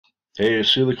Hey,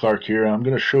 Sealy Clark here. I'm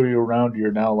going to show you around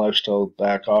your Now Lifestyle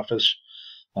back office.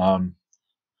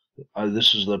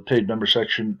 This is the paid member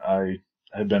section. I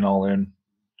have been all in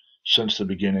since the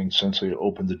beginning, since they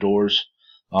opened the doors.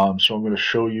 So I'm going to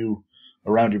show you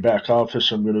around your back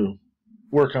office. I'm going to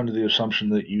work under the assumption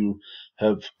that you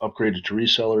have upgraded to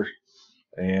reseller,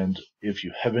 and if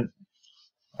you haven't,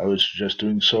 I would suggest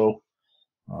doing so.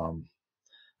 And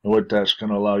what that's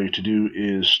going to allow you to do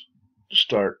is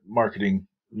start marketing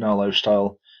Now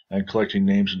Lifestyle and collecting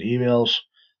names and emails,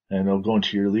 and I'll go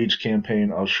into your leads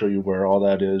campaign. I'll show you where all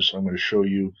that is. I'm going to show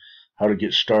you how to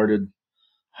get started,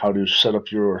 how to set up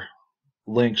your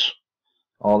links,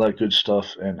 all that good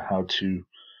stuff, and how to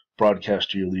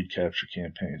broadcast to your lead capture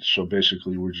campaigns. So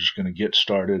basically, we're just going to get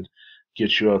started,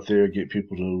 get you out there, get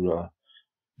people to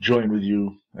join with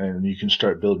you, and you can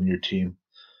start building your team.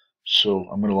 So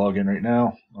I'm going to log in right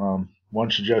now.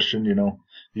 One suggestion,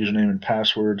 username and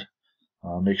password.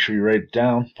 Make sure you write it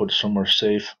down, put it somewhere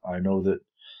safe. I know that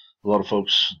a lot of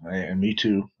folks, and me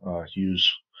too,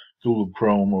 use Google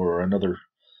Chrome or another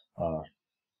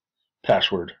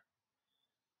password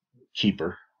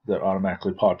keeper that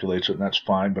automatically populates it, and that's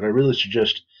fine. But I really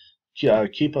suggest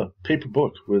keep a paper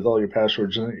book with all your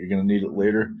passwords in it. You're going to need it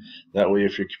later. That way,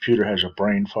 if your computer has a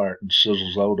brain fart and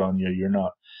sizzles out on you, you're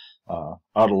not out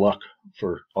of luck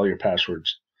for all your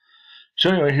passwords.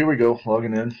 So anyway, here we go,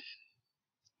 logging in.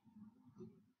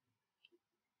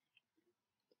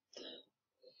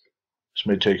 This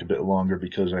may take a bit longer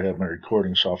because I have my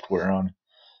recording software on.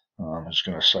 It's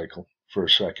going to cycle for a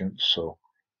second, so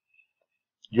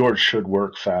yours should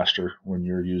work faster when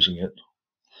you're using it.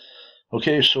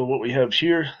 Okay, so what we have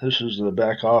here, this is the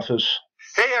back office.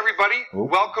 Hey everybody,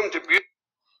 welcome to...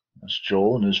 That's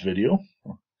Joel in his video.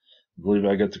 I believe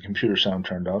I got the computer sound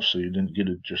turned off, so you didn't get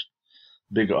it just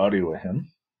big audio of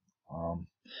him.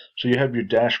 So you have your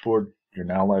dashboard, your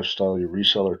Now Lifestyle, your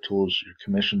reseller tools, your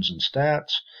commissions and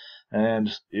stats,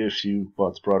 and if you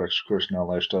bought the products, of course, Now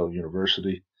Lifestyle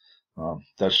University.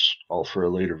 That's all for a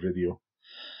later video.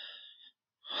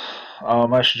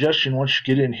 My suggestion, once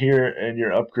you get in here and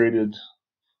you're upgraded,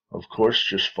 of course,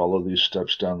 just follow these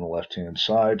steps down the left-hand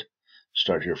side.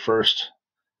 Start here first.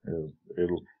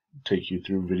 It'll take you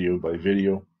through video by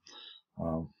video.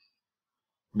 I'm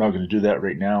not going to do that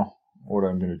right now. What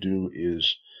I'm going to do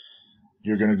is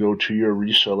you're going to go to your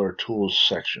reseller tools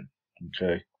section.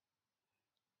 Okay.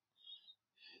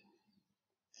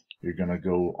 You're going to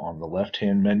go on the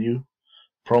left-hand menu,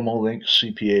 promo link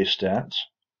CPA stats.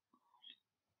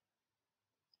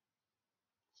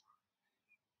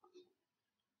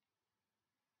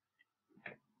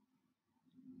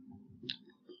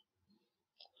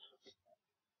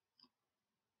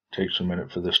 Takes a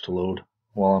minute for this to load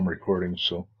while I'm recording,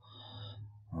 so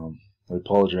I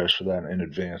apologize for that in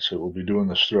advance. I will be doing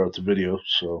this throughout the video,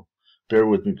 so bear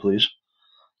with me, please.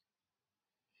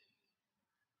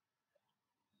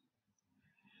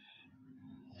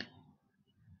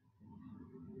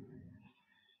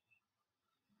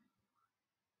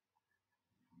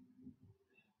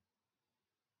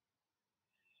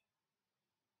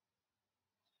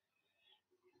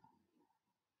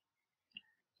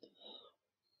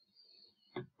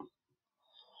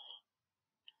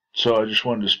 So I just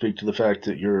wanted to speak to the fact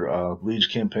that your leads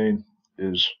campaign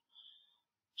is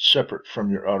separate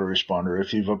from your autoresponder.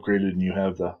 If you've upgraded and you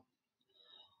have the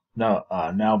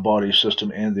now body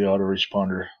system and the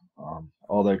autoresponder,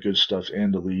 all that good stuff,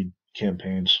 and the lead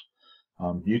campaigns,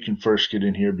 you can first get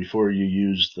in here before you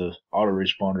use the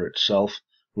autoresponder itself,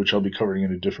 which I'll be covering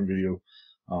in a different video.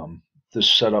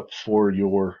 This setup for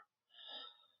your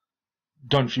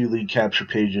done for you lead capture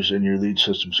pages and your lead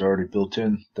systems are already built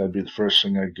in. That'd be the first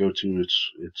thing I'd go to.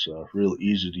 It's real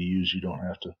easy to use. You don't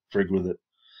have to frig with it.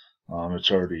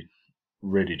 It's already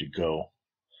ready to go,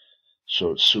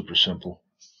 so it's super simple.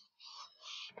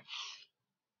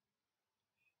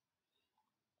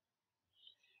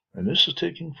 And this is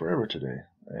taking forever today.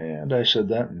 And I said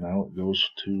that, and now it goes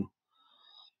to...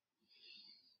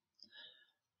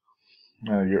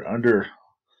 Now you're under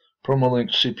promo link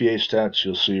CPA stats.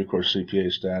 You'll see, of course,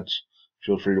 CPA stats.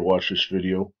 Feel free to watch this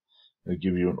video. I'll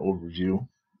give you an overview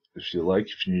if you like,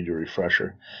 if you need a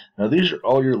refresher. Now these are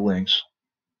all your links,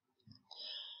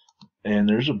 and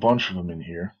there's a bunch of them in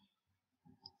here.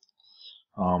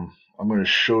 I'm going to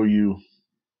show you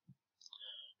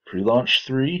pre-launch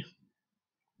 3,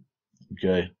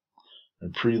 okay,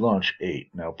 and pre-launch 8.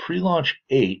 Now pre-launch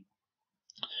 8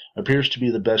 appears to be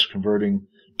the best converting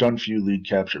done for you lead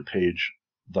capture page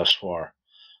thus far,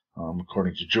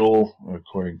 according to Joel,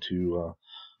 according to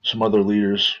some other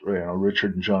leaders,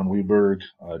 Richard and John Weberg,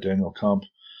 Daniel Kump.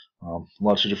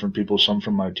 Lots of different people, some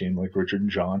from my team like Richard and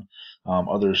John,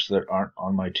 others that aren't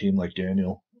on my team like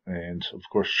Daniel, and of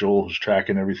course Joel, who's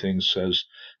tracking everything, says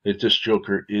that this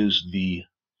Joker is the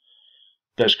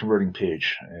best converting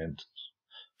page. And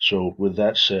so with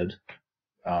that said,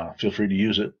 feel free to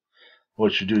use it.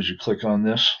 What you do is you click on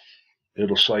this,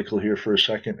 it'll cycle here for a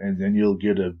second, and then you'll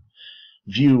get a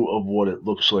view of what it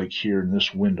looks like here in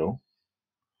this window.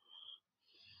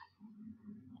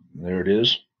 There it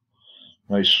is.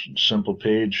 Nice simple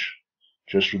page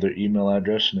just with their email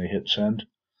address, and they hit send.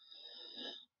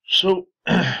 So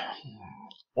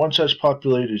once that's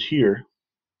populated here,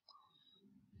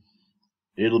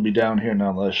 it'll be down here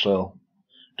now,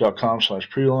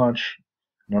 lifestyle.com/pre-launch,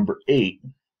 number 8,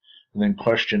 and then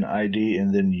question ID,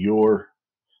 and then your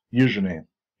username.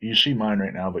 You see mine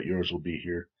right now, but yours will be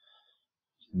here.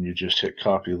 And you just hit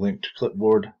copy link to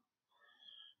clipboard,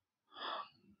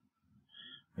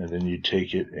 and then you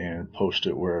take it and post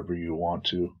it wherever you want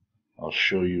to. I'll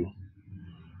show you.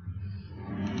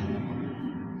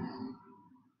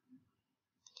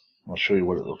 I'll show you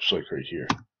what it looks like right here,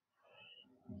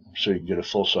 so you can get a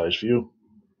full-size view.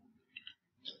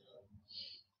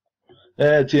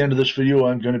 At the end of this video,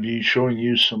 I'm going to be showing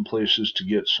you some places to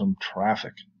get some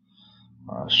traffic,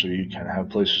 so you can have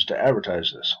places to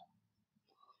advertise this.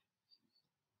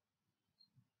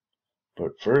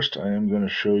 But first, I am going to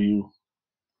show you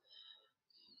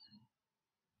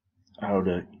how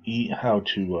to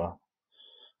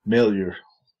mail your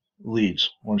leads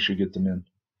once you get them in.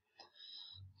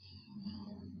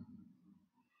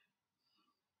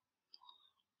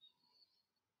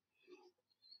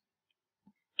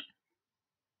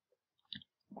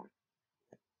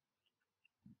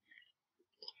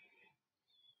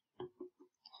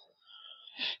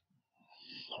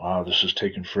 Wow, this is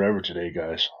taking forever today,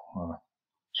 guys.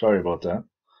 Sorry about that.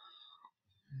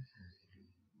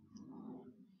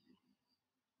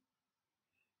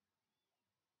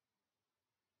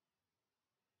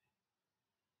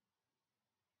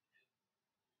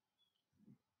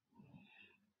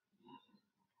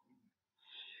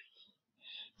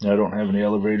 I don't have any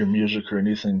elevator music or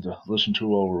anything to listen to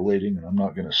while we're waiting, and I'm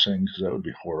not going to sing because that would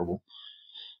be horrible.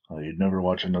 You'd never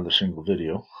watch another single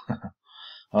video.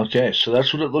 Okay, so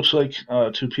that's what it looks like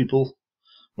to people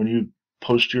when you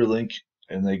post your link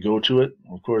and they go to it.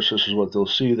 Of course, this is what they'll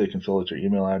see. They can fill out their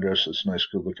email address. It's a nice,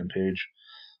 good-looking page.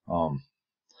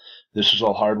 This is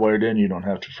all hardwired in. You don't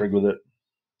have to frig with it.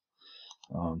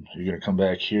 You're going to come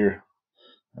back here,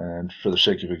 and for the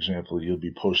sake of example, you'll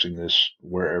be posting this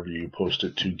wherever you post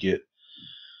it to get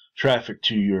traffic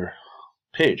to your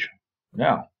page.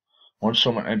 Now, once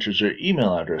someone enters their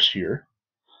email address here,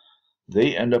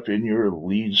 they end up in your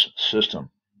leads system.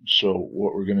 So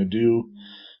what we're going to do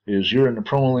is, you're in the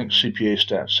promo link CPA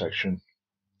stats section.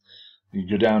 You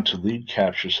go down to lead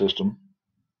capture system.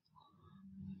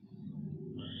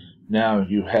 Now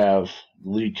you have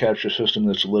the lead capture system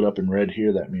that's lit up in red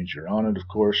here. That means you're on it, of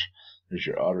course. There's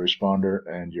your autoresponder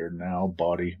and your now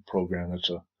body program. That's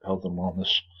a health and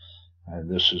wellness.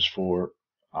 And this is for,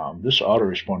 this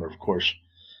autoresponder, of course,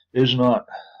 is not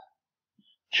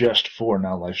just for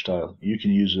Now Lifestyle. You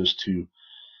can use this to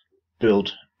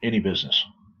build any business.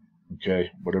 Okay,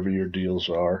 whatever your deals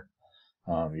are,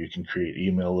 you can create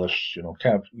email lists,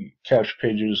 capture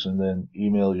pages, and then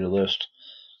email your list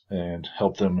and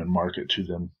help them and market to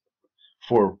them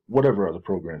for whatever other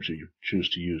programs you choose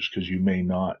to use, because you may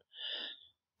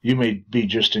be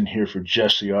just in here for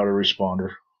just the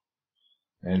autoresponder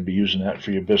and be using that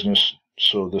for your business,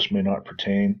 so this may not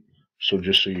pertain. So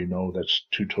just so you know, that's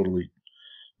two totally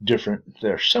different,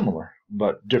 they're similar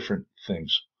but different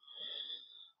things.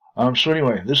 So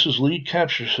anyway, this is Lead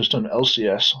Capture System,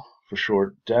 LCS for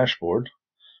short, dashboard.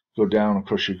 Go down, of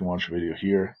course you can watch a video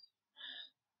here.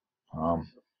 Now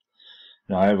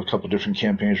I have a couple different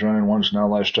campaigns running. One's Now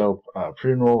Lifestyle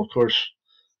pre-enroll, of course.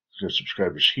 Got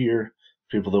subscribers here,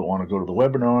 people that want to go to the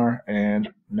webinar, and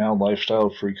Now Lifestyle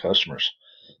free customers.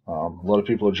 A lot of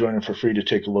people are joining for free to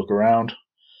take a look around.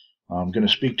 I'm going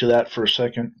to speak to that for a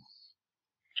second.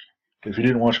 If you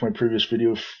didn't watch my previous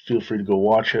video, feel free to go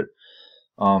watch it.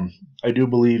 I do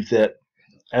believe that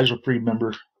as a free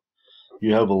member,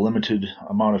 you have a limited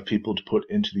amount of people to put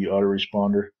into the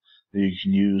autoresponder that you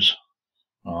can use.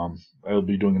 I'll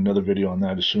be doing another video on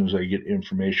that as soon as I get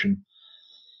information,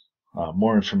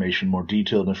 more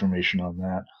detailed information on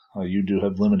that. You do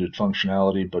have limited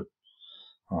functionality, but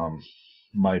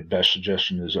my best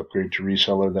suggestion is upgrade to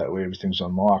reseller. That way everything's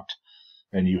unlocked,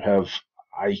 and you have,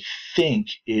 I think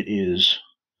it is,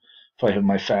 if I have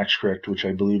my facts correct, which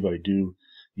I believe I do,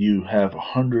 you have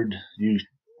 100, you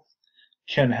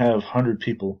can have 100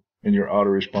 people in your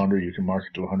autoresponder. You can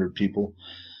market to 100 people.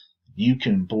 you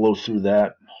can blow through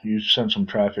that. You send some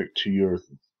traffic to your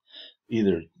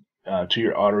either to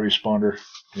your autoresponder,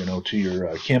 to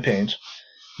your campaigns.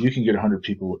 You can get 100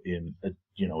 people in a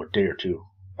day or two,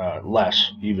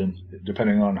 less even,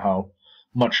 depending on how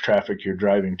much traffic you're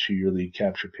driving to your lead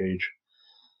capture page,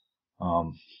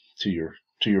 to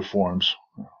your forms.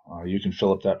 You can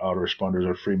fill up that autoresponder as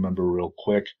a free member real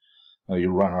quick.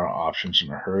 You run out of options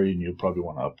in a hurry, and you'll probably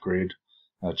want to upgrade.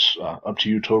 That's up to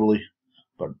you totally,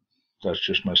 but that's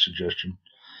just my suggestion.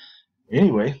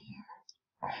 Anyway,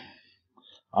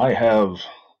 I have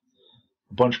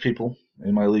a bunch of people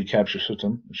in my lead capture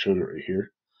system. I showed it right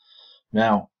here.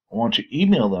 Now, I want to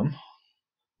email them.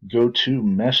 Go to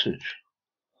message.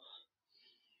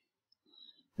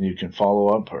 And you can follow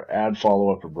up or add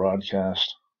follow up or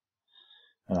broadcast.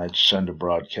 And I'd send a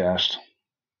broadcast.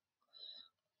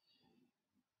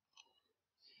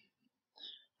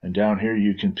 And down here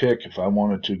you can pick, if I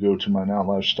wanted to go to my Now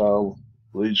Lifestyle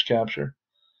leads capture,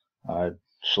 I'd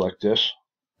select this.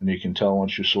 And you can tell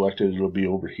once you select it, it'll be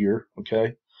over here,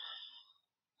 okay?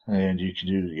 And you can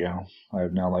do, I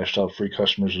have Now Lifestyle free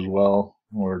customers as well,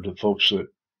 or the folks that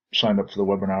signed up for the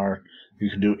webinar. You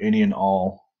can do any and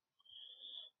all,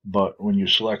 but when you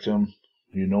select them,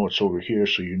 you know it's over here,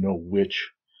 so you know which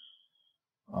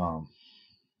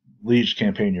leads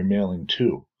campaign you're mailing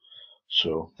to.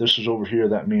 So this is over here.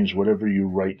 That means whatever you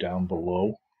write down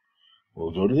below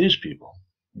will go to these people,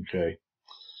 okay?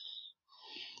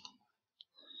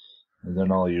 And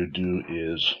then all you do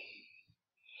is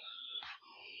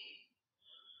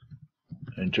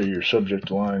enter your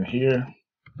subject line here.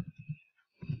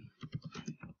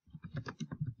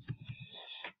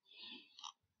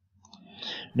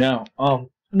 Now,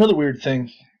 another weird thing,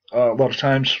 a lot of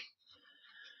times,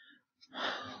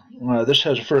 this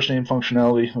has a first name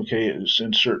functionality. Okay, it's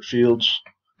insert fields.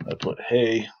 I put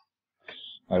hey.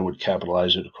 I would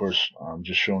capitalize it, of course. I'm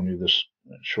just showing you this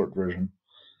short version.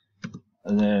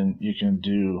 And then you can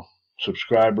do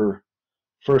subscriber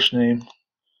first name.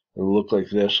 It'll look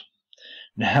like this.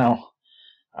 Now,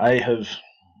 I have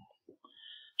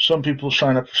some people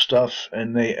sign up for stuff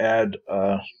and they add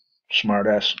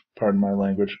smartass, pardon my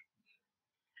language,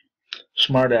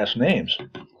 smartass names,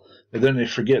 and then they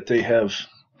forget they have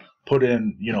put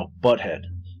in, butthead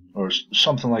or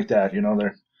something like that.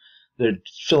 They're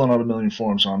filling out a million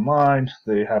forms online.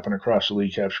 They happen across the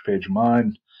lead capture page of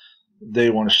mine.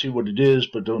 They want to see what it is,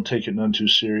 but don't take it none too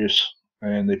serious,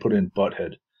 and they put in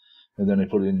butthead. And then they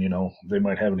put in, they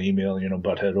might have an email,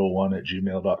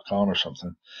 butthead01@gmail.com or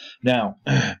something. Now,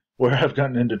 where I've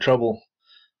gotten into trouble,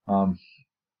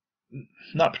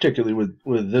 not particularly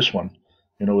with this one,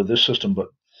 with this system, but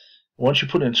once you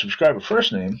put in subscriber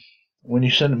first name, when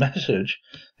you send a message,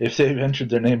 if they've entered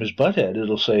their name as Butthead,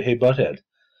 it'll say, hey, Butthead.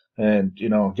 And,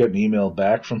 get an email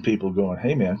back from people going,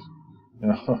 hey, man,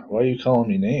 why are you calling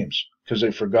me names? Because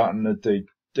they've forgotten that they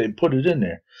put it in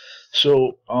there.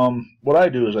 So what I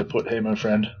do is I put, hey, my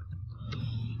friend,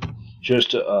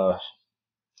 just to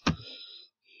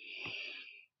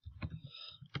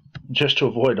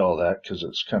avoid all that, because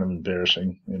it's kind of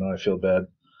embarrassing. I feel bad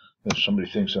if somebody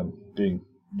thinks I'm being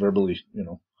verbally,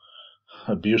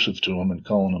 abusive to them and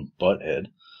calling them butthead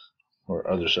or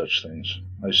other such things.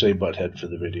 I say butthead for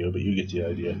the video, but you get the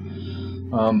idea.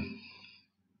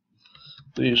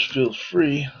 Please feel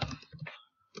free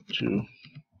to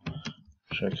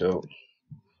check out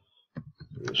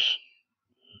this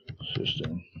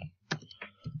system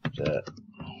that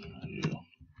you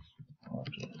want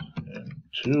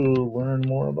to learn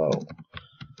more about.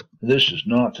 This is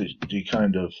not the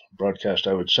kind of broadcast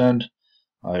I would send.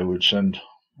 I would send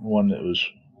one that was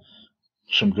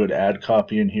some good ad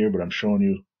copy in here, but I'm showing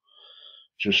you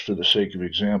just for the sake of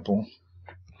example.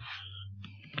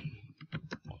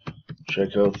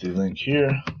 Check out the link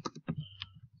here.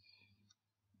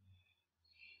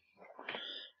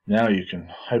 Now you can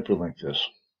hyperlink this.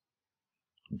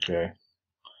 Okay.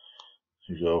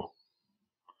 You go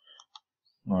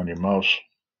on your mouse.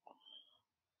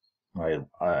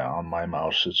 On my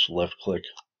mouse, it's left click,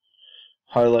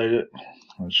 highlight it,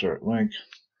 insert link.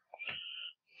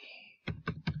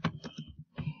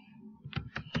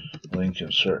 Link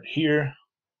insert here,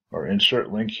 or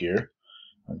insert link here.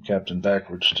 I'm Captain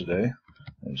Backwards today.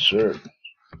 Insert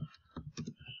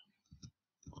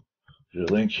your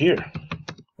link here,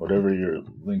 whatever your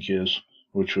link is,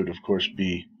 which would of course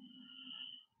be,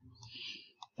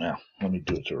 now let me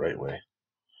do it the right way.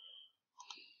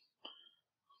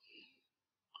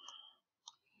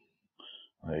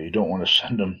 You don't want to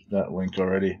send them that link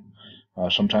already.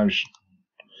 Sometimes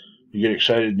you get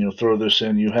excited and you'll throw this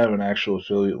in. You have an actual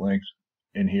affiliate link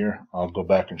in here. I'll go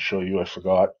back and show you. I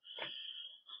forgot.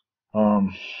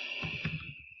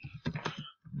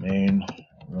 Main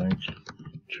link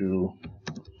to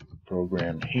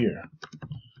program here.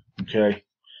 Okay,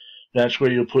 that's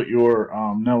where you'll put your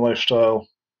Now Lifestyle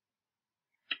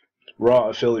raw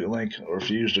affiliate link, or if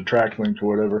you used a track link or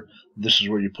whatever, this is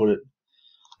where you put it.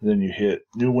 Then you hit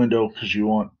new window because you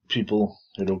want people,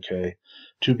 hit OK,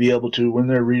 to be able to, when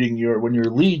they're reading when your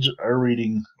leads are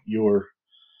reading your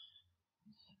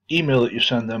email that you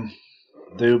send them,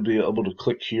 they will be able to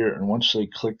click here, and once they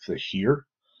click the here,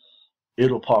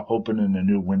 it'll pop open in a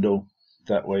new window.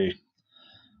 That way,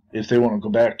 if they want to go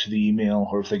back to the email,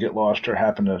 or if they get lost or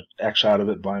happen to X out of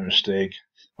it by mistake,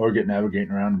 or get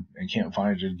navigating around and can't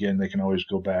find it again, they can always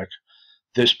go back.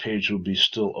 This page will be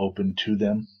still open to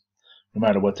them, no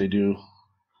matter what they do.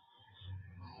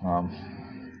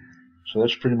 So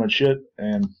that's pretty much it,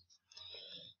 and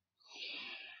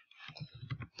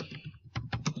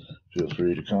feel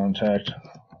free to contact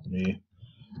me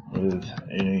with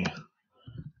any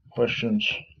questions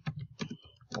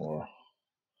or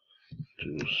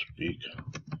to speak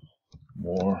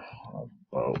more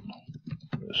about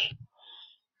this.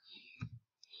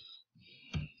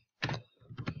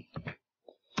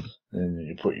 Then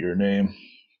you put your name,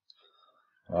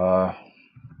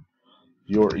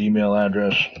 your email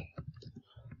address,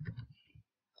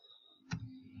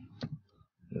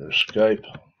 your Skype,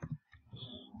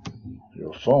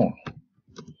 your phone.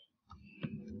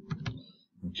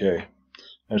 Okay.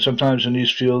 And sometimes in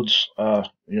these fields,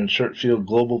 you insert field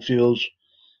global fields.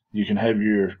 You can have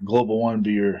your global one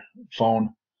be your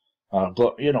phone,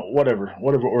 whatever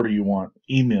order you want.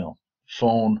 Email,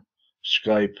 phone,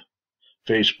 Skype,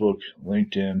 Facebook,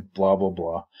 LinkedIn, blah, blah,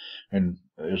 blah. And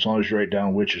as long as you write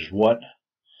down which is what,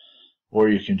 or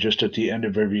you can just at the end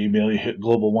of every email, you hit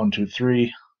global 1, 2,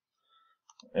 3,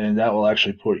 and that will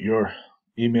actually put your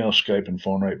email, Skype, and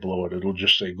phone right below it. It'll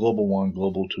just say global 1,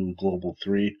 global 2, global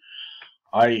 3.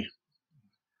 I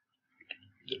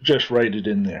just write it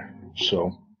in there.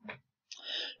 So,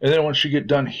 and then once you get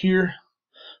done here,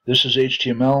 this is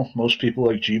HTML. Most people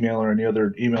like Gmail or any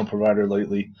other email provider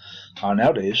lately,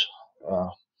 nowadays,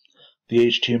 the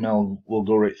HTML will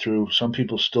go right through. Some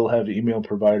people still have email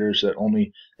providers that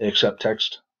only accept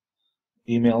text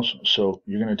emails. So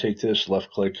you're going to take this,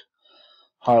 left click,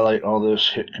 highlight all this,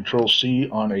 hit Control-C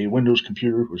on a Windows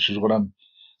computer, which is what I'm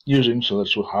using, so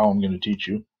that's how I'm going to teach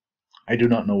you. I do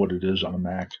not know what it is on a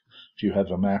Mac. If you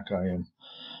have a Mac, I am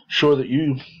sure that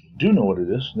you do know what it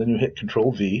is. Then you hit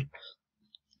Control-V.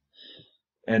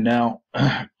 And now,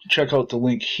 check out the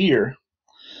link here.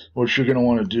 What you're going to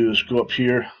want to do is go up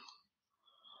here,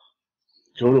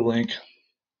 go to link,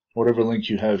 whatever link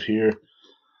you have here,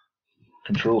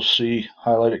 Control-C,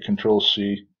 highlight it,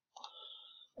 Control-C,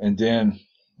 and then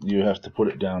you have to put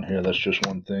it down here. That's just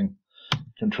one thing.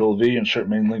 Control-V, insert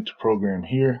main link to program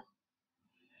here.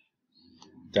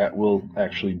 That will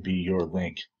actually be your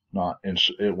link.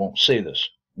 It won't say this,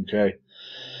 okay?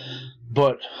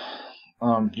 But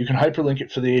you can hyperlink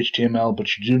it for the HTML,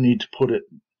 but you do need to put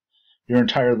your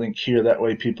entire link here. That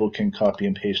way people can copy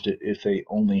and paste it if they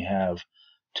only have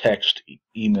text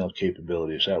email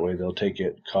capabilities. That way they'll take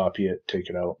it, copy it, take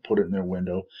it out, put it in their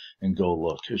window, and go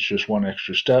look. It's just one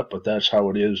extra step, but that's how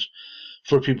it is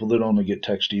for people that only get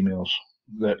text emails,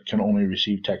 that can only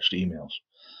receive text emails.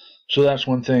 So that's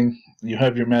one thing. You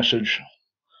have your message.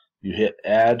 You hit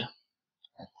add.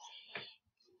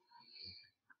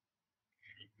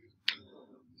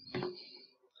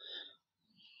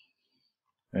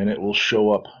 And it will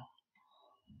show up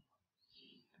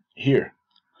here.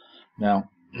 Now,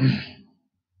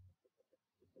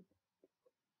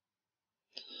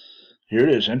 here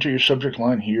it is. Enter your subject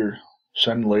line here.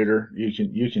 Send later.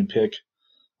 You can pick.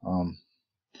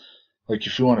 Like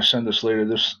if you want to send this later,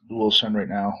 this will send right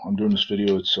now. I'm doing this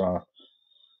video. It's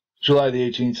July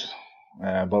the 18th,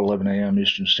 about 11 a.m.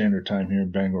 Eastern Standard Time here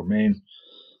in Bangor, Maine.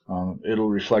 It'll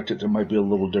reflect it. There might be a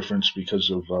little difference because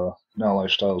of Now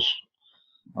Lifestyle's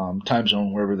time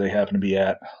zone, wherever they happen to be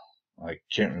at. I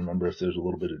can't remember if there's a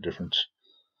little bit of difference.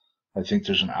 I think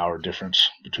there's an hour difference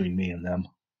between me and them.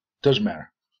 Doesn't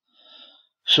matter.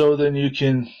 So then you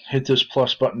can hit this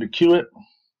plus button to queue it,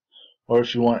 or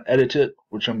if you want to edit it,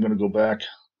 which I'm going to go back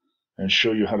and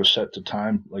show you how to set the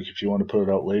time. Like if you want to put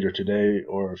it out later today,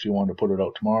 or if you want to put it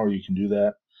out tomorrow, you can do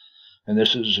that. And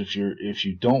this is if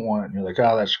you don't want it and you're like,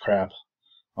 oh, that's crap,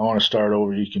 I want to start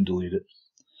over, you can delete it.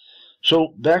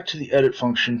 So back to the edit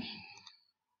function.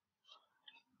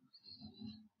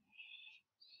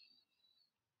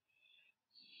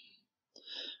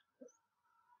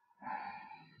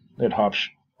 It hops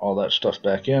all that stuff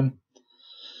back in.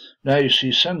 Now you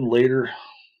see send later.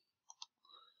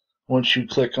 once you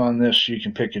click on this, you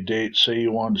can pick a date. Say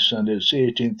you wanted to send it. It's the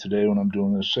 18th today when I'm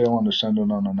doing this. Say I wanted to send it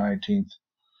on the 19th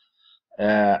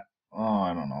at,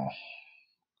 I don't know,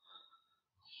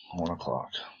 1 o'clock.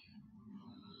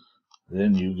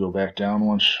 Then you go back down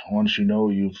once you know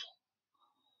you've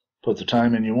put the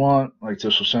time in you want. Like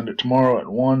this will send it tomorrow at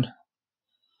 1.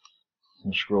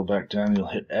 And scroll back down, you'll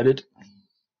hit edit.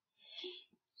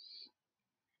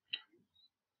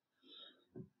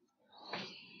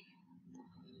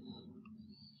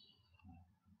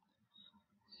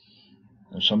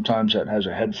 And sometimes that has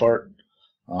a head fart.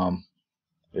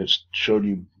 It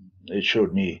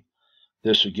showed me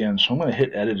this again. So I'm going to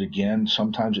hit edit again.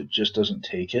 Sometimes it just doesn't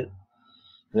take it.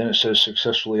 Then it says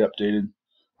successfully updated.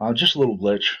 Just a little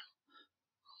glitch.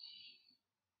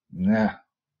 Nah.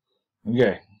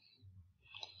 Okay.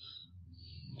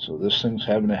 So this thing's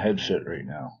having a head fit right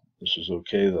now. This is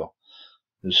okay though.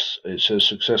 It says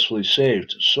successfully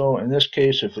saved. So in this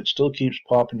case, if it still keeps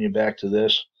popping you back to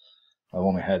this, I've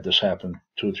only had this happen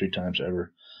 2 or 3 times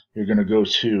ever. You're going to go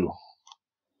to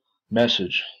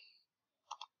message,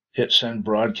 hit send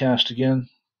broadcast again,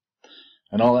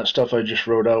 and all that stuff I just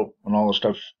wrote out, and all the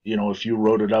stuff, if you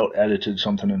wrote it out, edited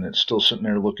something, and it's still sitting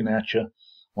there looking at you,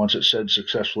 once it said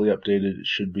successfully updated, it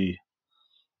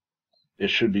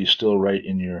should be still right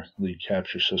in your lead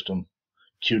capture system,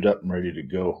 queued up and ready to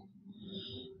go.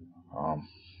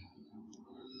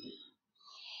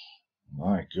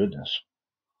 My goodness.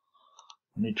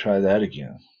 Let me try that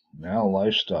again. Now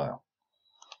lifestyle.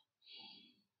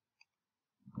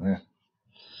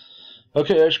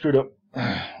 Okay, I screwed up.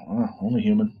 Only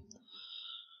human.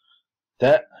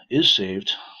 That is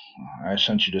saved. I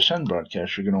sent you to send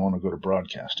broadcast. You're going to want to go to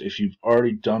broadcast. If you've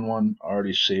already done one,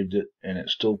 already saved it, and it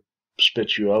still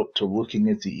spits you out to looking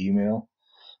at the email,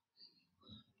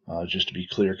 just to be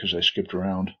clear because I skipped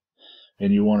around,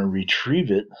 and you want to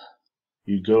retrieve it,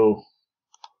 you go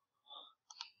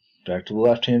back to the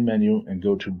left-hand menu and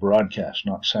go to broadcast,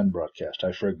 not send broadcast.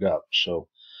 I forgot. So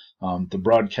the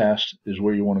broadcast is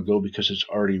where you want to go because it's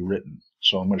already written.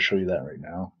 So I'm going to show you that right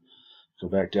now. Go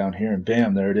back down here and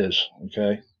bam, there it is.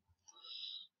 Okay.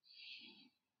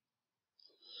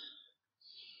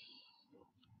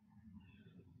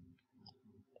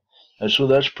 And so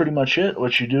that's pretty much it.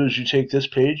 What you do is you take this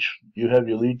page, you have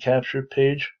your lead capture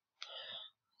page.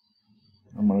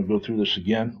 I'm going to go through this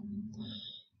again.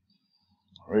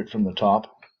 Right from the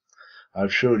top,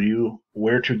 I've showed you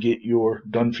where to get your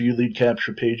done for you lead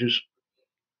capture pages,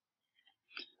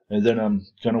 and then I'm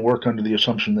going to work under the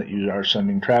assumption that you are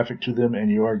sending traffic to them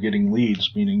and you are getting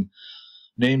leads, meaning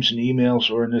names and emails,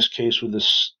 or in this case with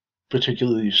this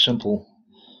particularly simple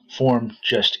form,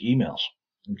 just emails.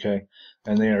 Okay,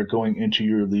 and they are going into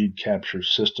your lead capture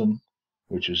system,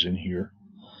 which is in here.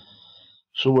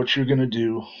 So what you're going to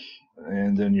do,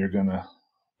 and then you're going to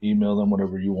email them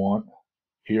whatever you want.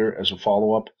 Here as a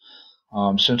follow-up,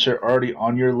 since they're already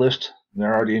on your list,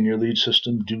 they're already in your lead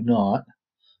system, do not,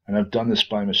 and I've done this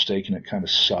by mistake and it kind of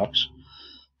sucks,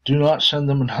 do not send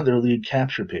them another lead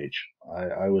capture page.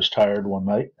 I was tired one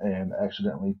night and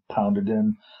accidentally pounded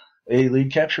in a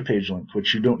lead capture page link,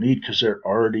 which you don't need because they're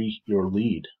already your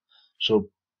lead.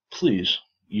 So please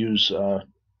use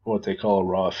what they call a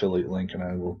raw affiliate link, and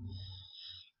I will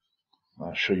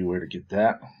show you where to get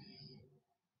that.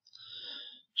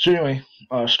 So anyway,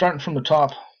 starting from the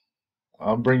top,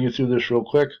 I'll bring you through this real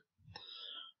quick.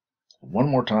 One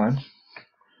more time.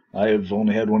 I have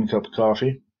only had 1 cup of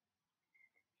coffee,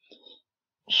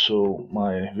 so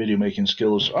my video making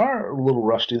skills are a little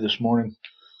rusty this morning.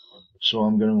 So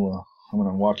I'm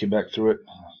gonna walk you back through it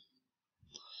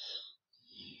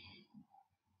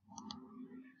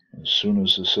as soon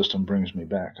as the system brings me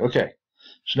back. Okay,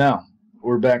 so now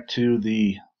we're back to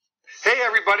the Hey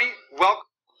everybody, welcome.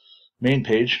 Main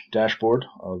page, dashboard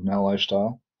of Now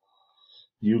Lifestyle.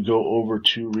 You go over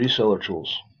to reseller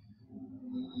tools.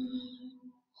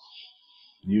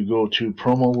 You go to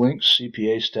promo links,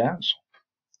 CPA stats.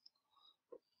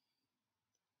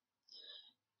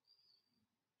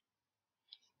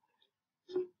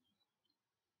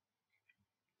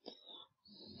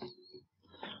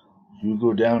 You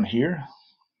go down here,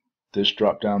 this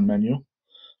drop down menu.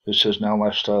 This says Now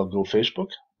Lifestyle Go Facebook.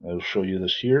 I'll show you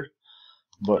this here,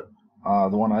 but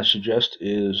the one I suggest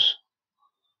is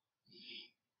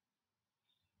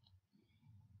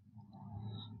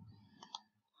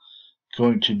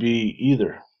going to be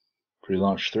either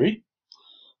pre-launch 3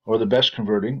 or the best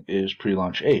converting is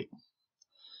pre-launch 8.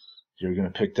 You're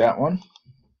going to pick that one,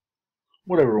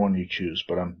 whatever one you choose,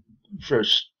 but for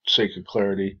sake of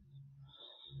clarity,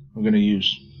 I'm going to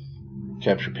use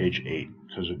capture page 8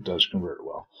 because it does convert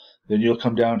well. Then you'll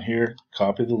come down here,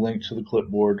 copy the link to the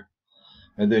clipboard,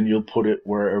 and then you'll put it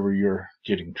wherever you're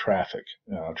getting traffic.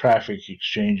 Traffic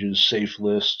exchanges, safe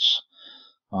lists,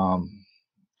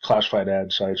 classified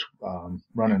ad sites,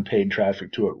 running paid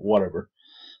traffic to it, whatever.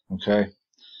 Okay,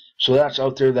 so that's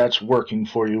out there, that's working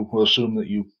for you. We'll assume that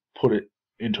you put it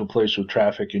into a place with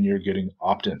traffic and you're getting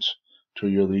opt-ins to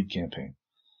your lead campaign.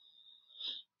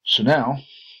 So now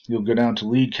you'll go down to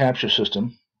lead capture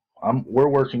system. We're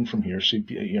working from here, see,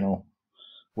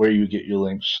 where you get your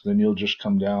links. Then you'll just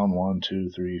come down 1,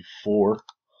 2, 3, 4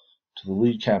 to the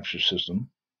lead capture system.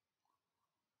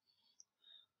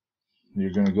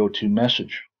 You're going to go to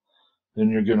message. Then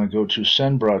you're going to go to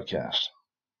send broadcast.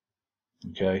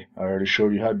 Okay, I already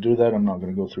showed you how to do that. I'm not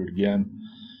going to go through it again.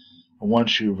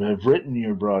 Once you have written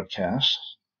your broadcast,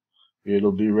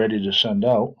 it'll be ready to send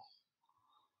out.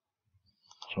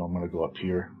 So I'm going to go up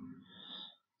here.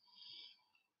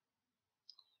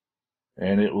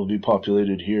 And it will be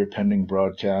populated here, pending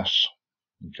broadcasts.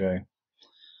 Okay.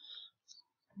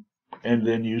 And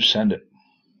then you send it.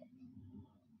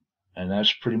 And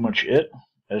that's pretty much it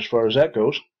as far as that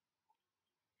goes.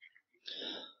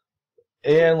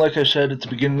 And like I said at the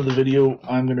beginning of the video,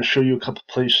 I'm going to show you a couple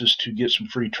places to get some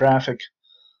free traffic.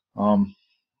 I'm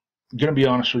going to be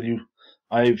honest with you,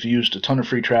 I've used a ton of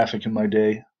free traffic in my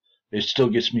day. It still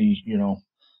gets me,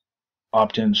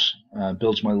 opt-ins,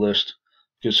 builds my list,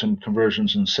 gets some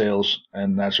conversions and sales,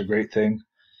 and that's a great thing.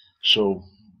 So,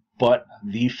 but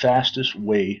the fastest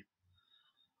way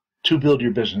to build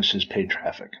your business is paid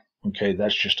traffic. Okay,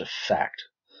 that's just a fact.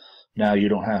 Now you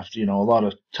don't have to, a lot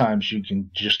of times you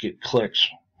can just get clicks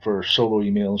for solo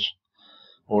emails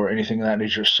or anything of that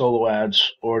nature, solo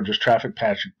ads or just traffic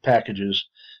packages,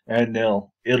 and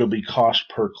it'll be cost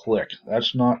per click.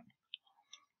 That's not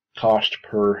cost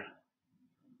per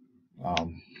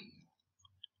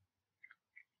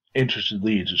interested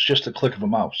leads. It's just a click of a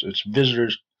mouse. It's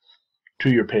visitors to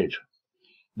your page.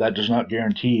 That does not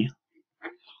guarantee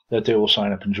that they will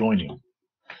sign up and join you.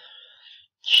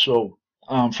 So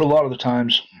for a lot of the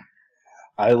times,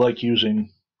 I like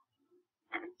using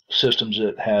systems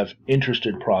that have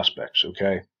interested prospects.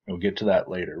 Okay, we'll get to that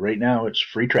later. Right now, it's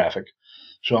free traffic.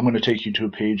 So I'm going to take you to a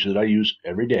page that I use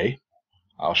every day.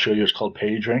 I'll show you. It's called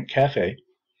PageRankCafe.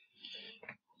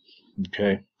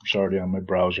 Okay, it's already on my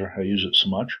browser. I use it so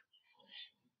much.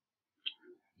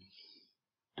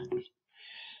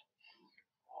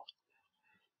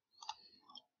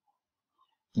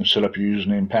 You set up your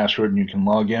username and password and you can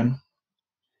log in.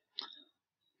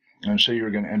 And say you're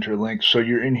going to enter a link. So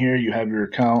you're in here, you have your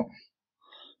account.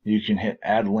 You can hit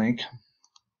add link.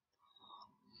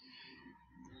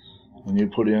 And you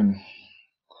put in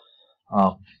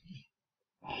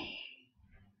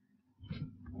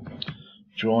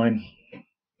join.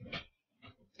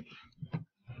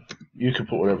 You can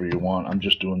put whatever you want. I'm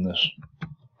just doing this.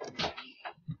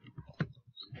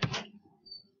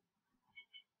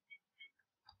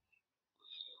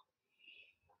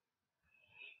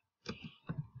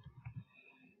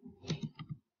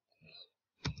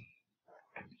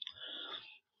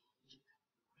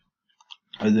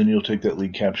 And then you'll take that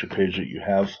lead capture page that you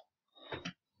have.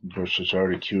 Of course, it's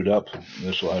already queued up.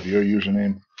 This will have your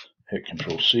username. Hit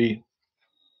Control-C.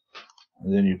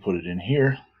 And then you put it in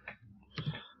here.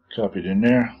 Copy it in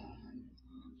there.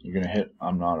 You're going to hit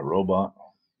I'm not a robot.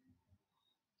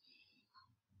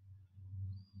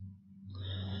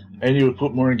 And you would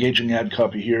put more engaging ad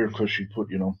copy here. Of course, you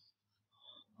put, #1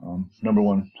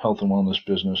 health and wellness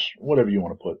business, whatever you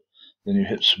want to put. Then you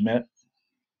hit submit.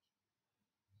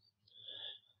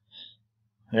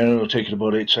 And it'll take it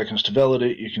about 8 seconds to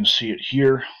validate. You can see it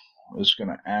here. It's going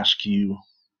to ask you,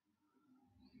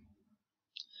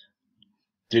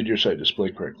 did your site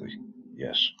display correctly?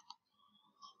 Yes.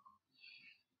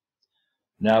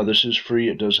 Now this is free.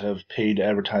 It does have paid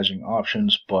advertising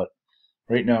options, but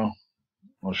right now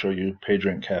I'll show you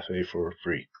PageRankCafe for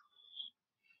free.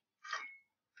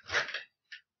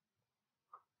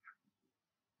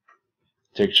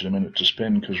 Takes it a minute to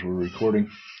spin because we're recording.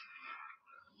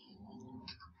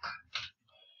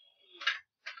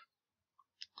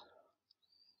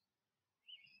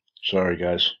 Sorry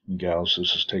guys and gals,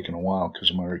 this is taking a while because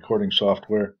of my recording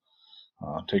software.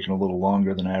 Taking a little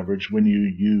longer than average. When you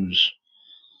use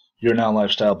your Now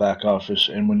Lifestyle back office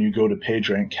and when you go to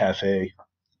PageRankCafe,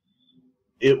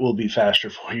 it will be faster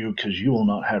for you because you will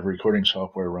not have recording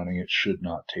software running. It should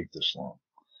not take this long.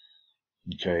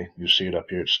 Okay, you see it up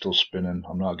here. It's still spinning.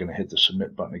 I'm not going to hit the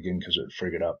submit button again because it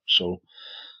frigged up. So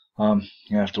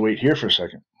you have to wait here for a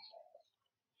second.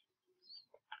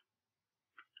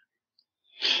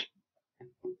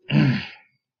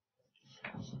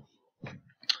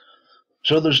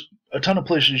 So there's a ton of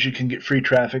places you can get free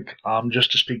traffic.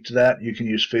 Just to speak to that, you can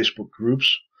use Facebook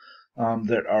groups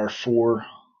that are for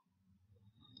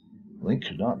link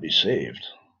could not be saved.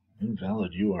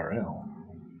 Invalid URL.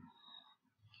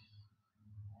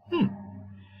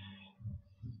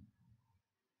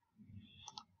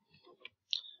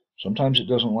 Sometimes it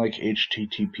doesn't like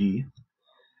HTTP.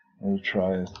 We'll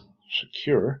try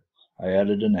secure. I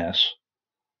added an S.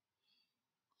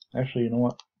 Actually, you know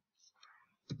what?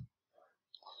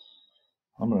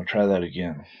 I'm going to try that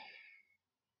again.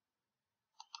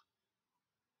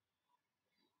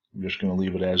 I'm just going to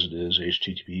leave it as it is,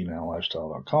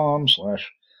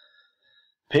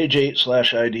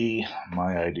 http:/page8/id,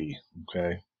 my ID.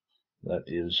 Okay, that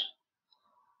is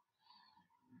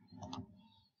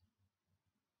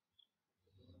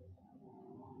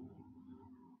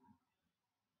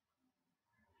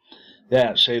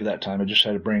yeah, save that time. I just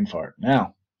had a brain fart.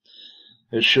 Now,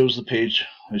 it shows the page.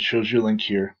 It shows your link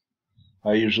here.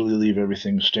 I usually leave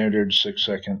everything standard, 6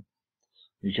 second.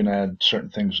 You can add certain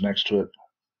things next to it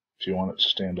if you want it to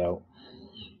stand out.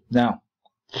 Now,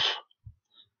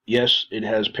 yes, it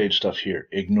has paid stuff here.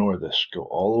 Ignore this. Go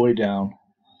all the way down.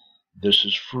 This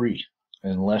is free,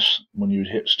 unless when you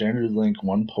hit standard link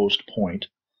 1 post point,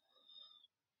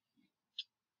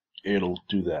 it'll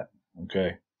do that.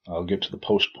 Okay, I'll get to the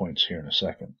post points here in a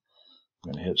second.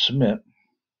 I'm going to hit submit.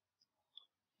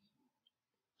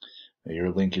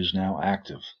 Your link is now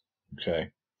active.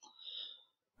 Okay,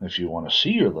 if you want to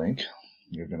see your link,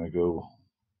 you're going to go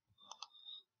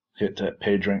hit that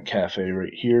PageRankCafe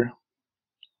right here,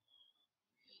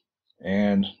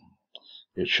 and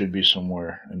it should be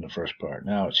somewhere in the first part.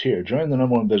 Now it's here. Join the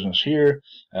 #1 business here.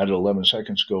 Added 11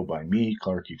 seconds ago by me,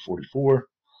 Clarky44.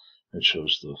 It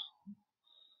shows the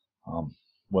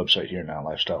website here,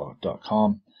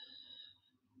 nowlifestyle.com.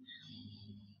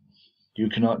 You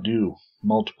cannot do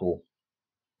multiples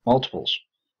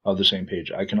of the same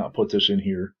page. I cannot put this in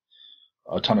here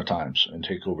a ton of times and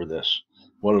take over this.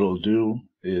 What it'll do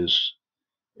is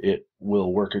it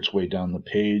will work its way down the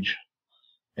page,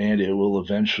 and it will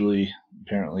eventually,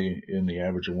 apparently in the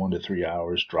average of 1 to 3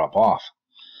 hours, drop off.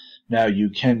 Now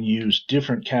you can use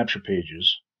different capture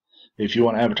pages. If you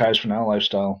want to advertise for Now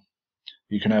Lifestyle,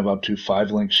 you can have up to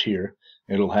 5 links here.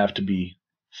 It'll have to be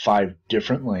 5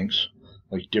 different links,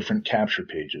 like different capture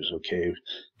pages. Okay,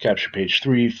 capture page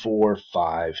 3, 4,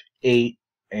 5, 8,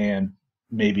 and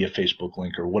maybe a Facebook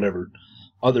link or whatever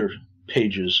other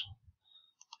pages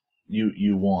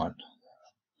you want.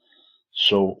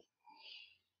 So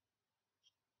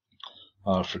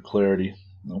for clarity,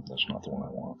 nope, that's not the one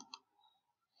I want.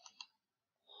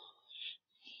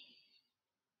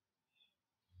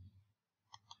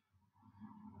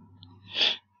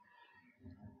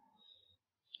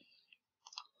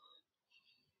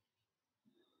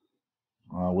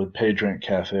 With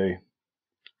PageRankCafe,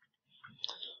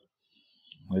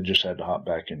 I just had to hop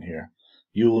back in here.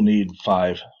 You will need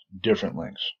 5 different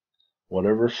links.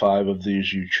 Whatever 5 of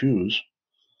these you choose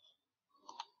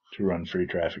to run free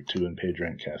traffic to in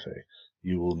PageRankCafe,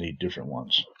 you will need different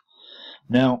ones.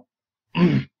 Now,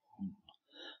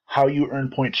 how you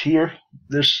earn points here,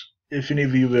 this, if any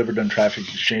of you have ever done traffic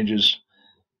exchanges,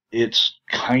 it's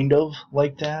kind of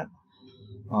like that.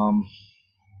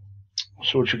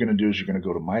 So what you're going to do is you're going to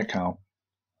go to My Account.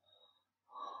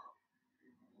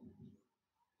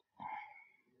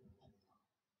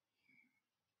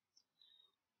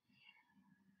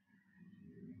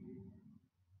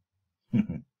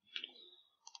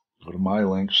 Go to My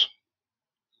Links.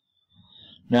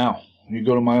 Now, when you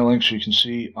go to My Links, you can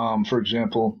see, for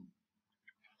example,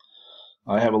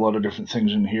 I have a lot of different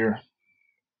things in here.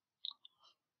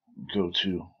 I go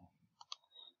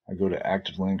to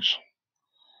Active Links.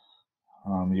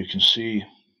 You can see,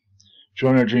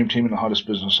 join our dream team in the hottest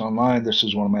business online. This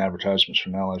is one of my advertisements for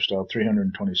Now Lifestyle.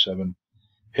 327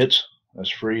 hits. That's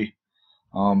free.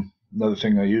 Another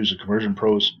thing I use, the Conversion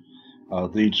Pros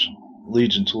leads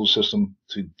and tools system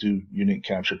to do unique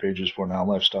capture pages for Now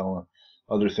Lifestyle and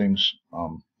other things.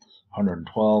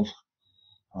 112.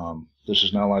 This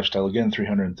is Now Lifestyle again.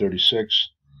 336.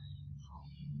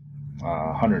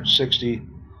 160.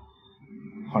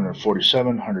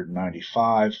 147.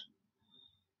 195.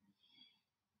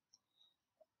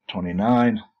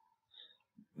 29.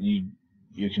 You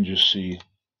can just see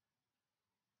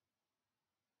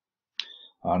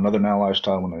another Now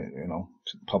Lifestyle when they,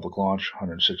 public launch,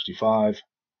 165.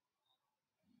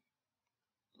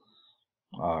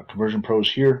 Conversion Pros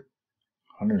here,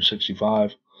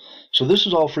 165. So this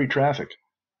is all free traffic.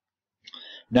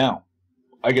 Now,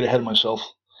 I get ahead of myself.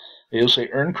 It'll say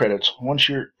earn credits. Once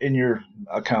you're in your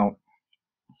account,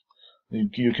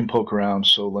 You can poke around,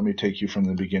 so let me take you from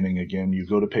the beginning again. You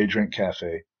go to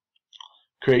PageRankCafe,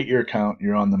 create your account,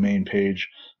 you're on the main page.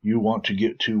 You want to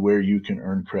get to where you can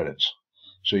earn credits.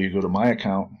 So you go to My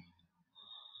Account,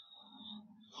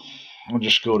 I'll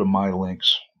just go to My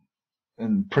Links,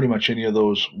 and pretty much any of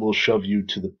those will shove you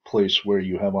to the place where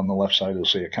you have on the left side, it'll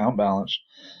say Account Balance.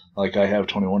 Like I have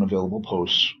 21 available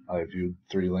posts. I viewed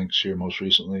 3 links here most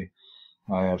recently.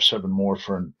 I have 7 more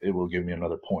it will give me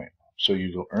another point. So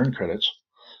you go earn credits.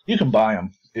 You can buy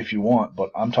them if you want, but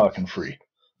I'm talking free.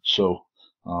 So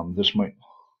this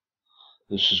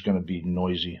is going to be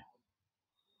noisy.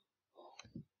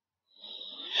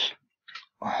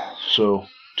 So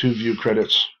to view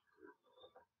credits,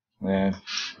 and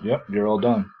yep, you're all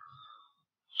done.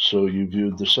 So you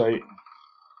viewed the site,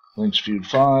 links viewed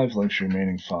 5, links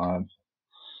remaining 5,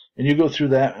 and you go through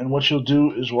that. And what you'll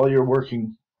do is while you're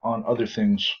working on other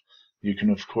things, you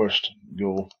can of course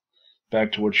go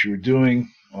back to what you were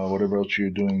doing, whatever else you're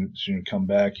doing. So you come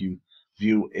back, you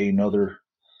view another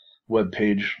web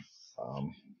page,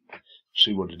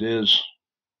 see what it is,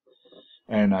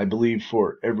 and I believe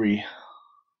for every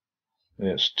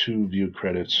 2 view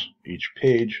credits each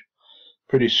page.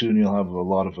 Pretty soon you'll have a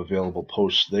lot of available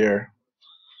posts there.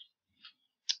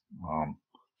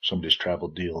 Somebody's travel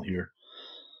deal here.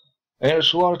 And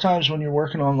it's a lot of times when you're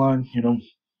working online,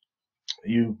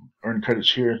 you earn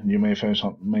credits here, and you may find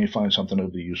something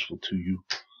that'll be useful to you.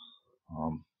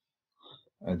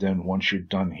 And then once you're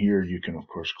done here, you can of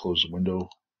course close the window,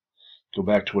 go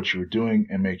back to what you were doing,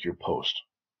 and make your post.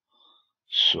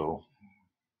 So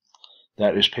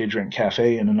that is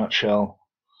PageRankCafe in a nutshell.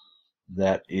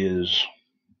 That is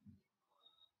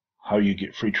how you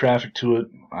get free traffic to it.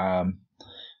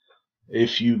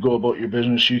 If you go about your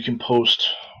business, you can post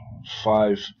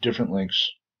 5 different links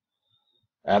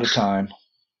at a time.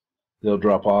 They'll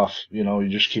drop off. You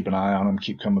just keep an eye on them,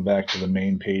 keep coming back to the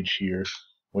main page here,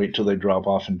 wait till they drop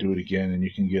off and do it again, and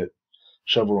you can get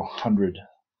several hundred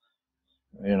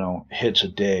hits a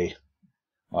day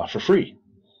for free.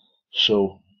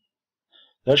 So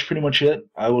that's pretty much it.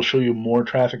 I will show you more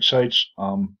traffic sites.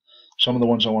 Some of the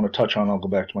ones I want to touch on, I'll go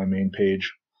back to my main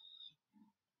page.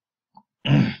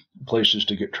 Places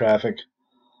to get traffic.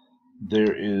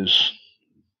 There is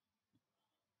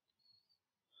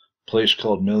a place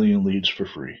called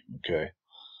MilionLeadsForFree. Okay,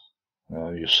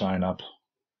 you sign up,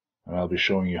 and I'll be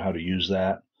showing you how to use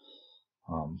that.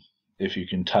 If you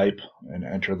can type and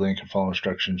enter a link and follow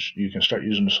instructions, you can start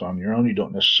using this on your own. You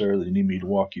don't necessarily need me to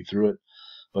walk you through it,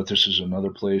 but this is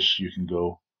another place you can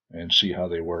go and see how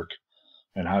they work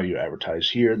and how you advertise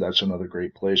here. That's another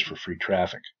great place for free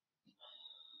traffic.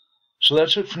 So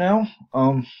that's it for now.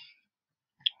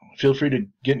 Feel free to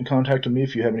get in contact with me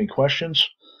if you have any questions.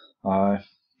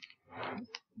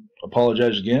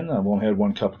 Apologize again. I've only had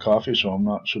 1 cup of coffee, so I'm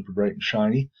not super bright and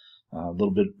shiny. A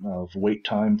little bit of wait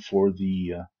time for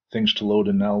the things to load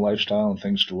in Now Lifestyle and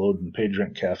things to load in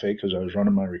PageRankCafe because I was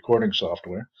running my recording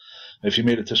software. If you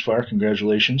made it this far,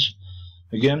 congratulations.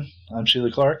 Again, I'm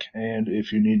Seeley Clark, and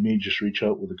if you need me, just reach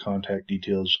out with the contact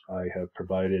details I have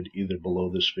provided either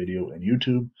below this video in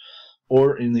YouTube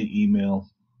or in the email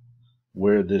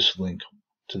where this link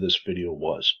to this video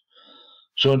was.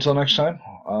 So until next time,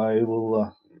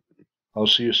 I'll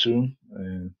see you soon,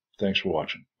 and thanks for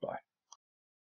watching.